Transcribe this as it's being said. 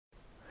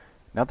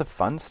Now the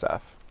fun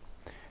stuff.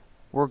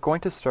 We're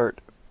going to start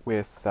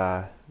with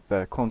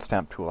the clone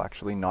stamp tool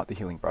actually, not the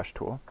healing brush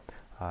tool.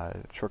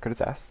 Shortcut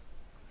is S.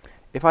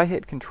 If I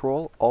hit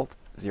Control Alt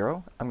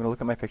 0, I'm going to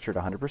look at my picture at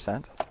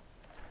 100%.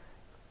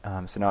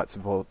 So now it's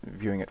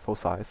viewing it full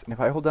size. And if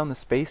I hold down the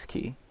space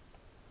key,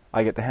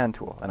 I get the hand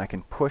tool, and I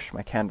can push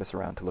my canvas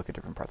around to look at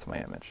different parts of my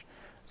image.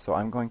 So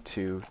I'm going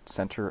to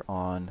center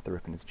on the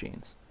rip in his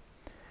jeans.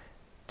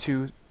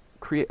 To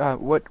create,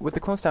 what the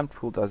clone stamp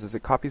tool does is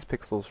it copies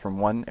pixels from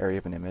one area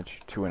of an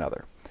image to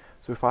another.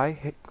 So if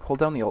I hold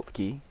down the Alt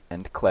key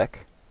and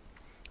click,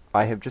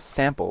 I have just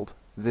sampled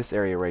this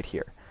area right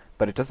here.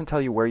 But it doesn't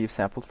tell you where you've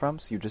sampled from,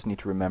 so you just need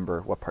to remember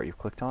what part you've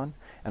clicked on,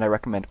 and I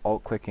recommend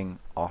Alt-clicking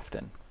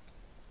often.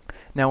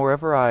 Now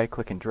wherever I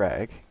click and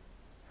drag,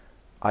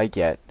 I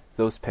get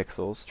those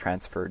pixels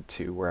transferred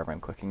to wherever I'm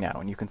clicking now.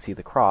 And you can see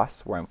the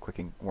cross where I'm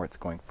clicking, where it's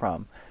going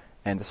from,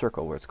 and the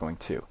circle where it's going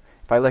to.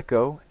 If I let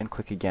go and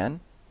click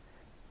again,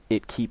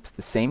 it keeps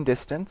the same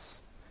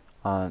distance,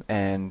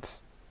 and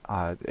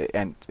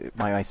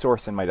my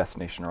source and my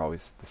destination are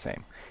always the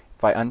same.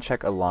 If I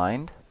uncheck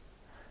aligned,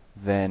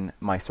 then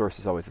my source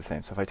is always the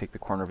same. So if I take the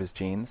corner of his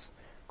jeans,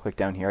 click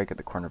down here, I get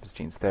the corner of his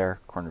jeans there,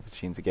 corner of his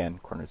jeans again,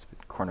 corner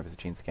of his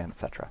jeans again,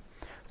 etc.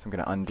 So I'm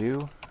going to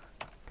undo,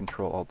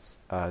 Control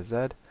Alt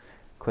Z,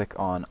 click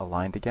on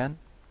aligned again,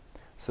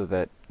 so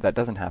that that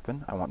doesn't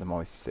happen. I want them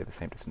always to stay the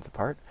same distance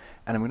apart.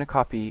 And I'm going to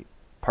copy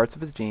parts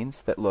of his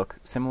jeans that look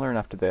similar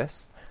enough to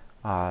this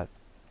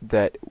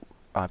that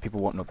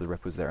people won't know the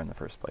rip was there in the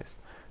first place.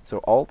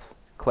 So Alt,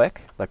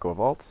 click, let go of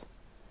Alt,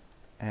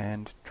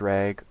 and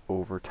drag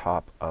over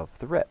top of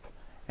the rip.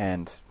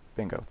 And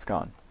bingo, it's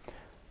gone.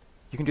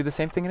 You can do the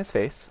same thing in his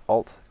face.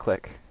 Alt,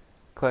 click,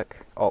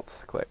 click,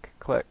 Alt, click,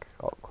 click,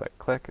 Alt, click,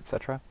 click,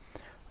 etc.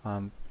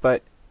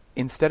 But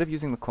instead of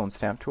using the clone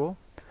stamp tool,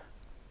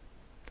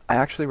 I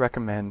actually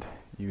recommend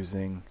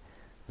using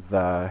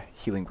the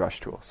healing brush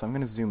tool. So I'm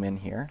going to zoom in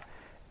here,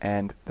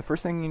 and the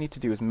first thing you need to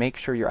do is make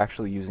sure you're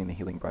actually using the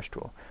healing brush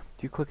tool.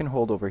 If you click and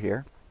hold over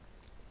here,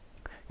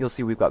 you'll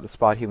see we've got the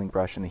spot healing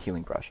brush and the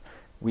healing brush.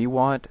 We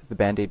want the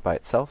Band-Aid by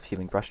itself,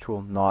 healing brush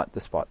tool, not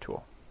the spot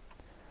tool.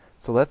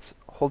 So let's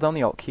hold down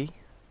the Alt key,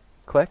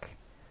 click,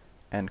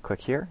 and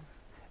click here,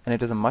 and it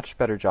does a much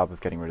better job of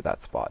getting rid of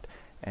that spot.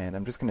 And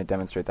I'm just going to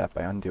demonstrate that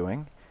by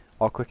undoing,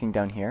 clicking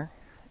down here,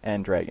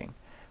 and dragging.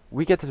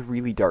 We get this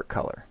really dark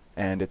color,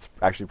 and it's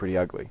actually pretty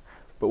ugly.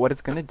 But what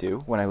it's going to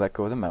do, when I let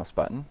go of the mouse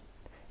button,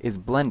 is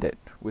blend it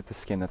with the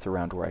skin that's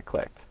around where I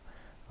clicked.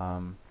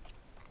 And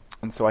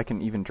so I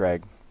can even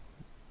drag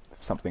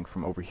something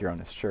from over here on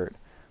his shirt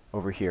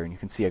over here, and you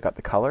can see I got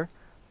the color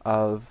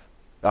of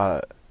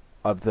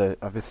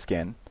his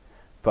skin,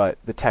 but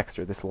the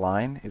texture, this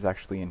line, is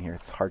actually in here.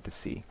 It's hard to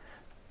see,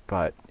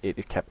 but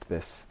it kept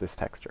this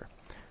texture.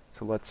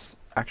 So let's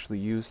actually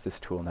use this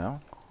tool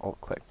now. Alt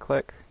click,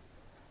 click,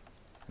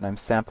 and I'm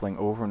sampling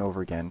over and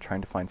over again,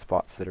 trying to find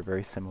spots that are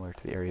very similar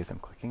to the areas I'm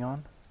clicking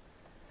on.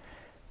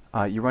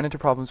 You run into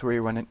problems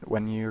where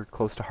when you're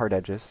close to hard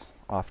edges.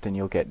 Often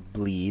you'll get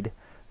bleed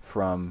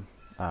from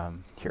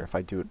here. If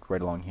I do it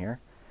right along here,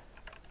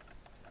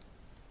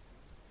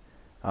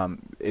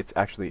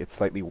 it's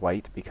slightly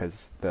white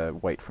because the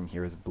white from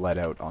here is bled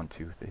out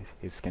onto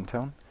his skin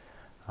tone.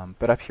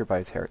 But up here by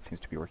his hair, it seems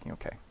to be working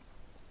okay.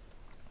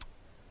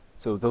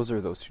 So those are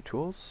those two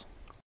tools.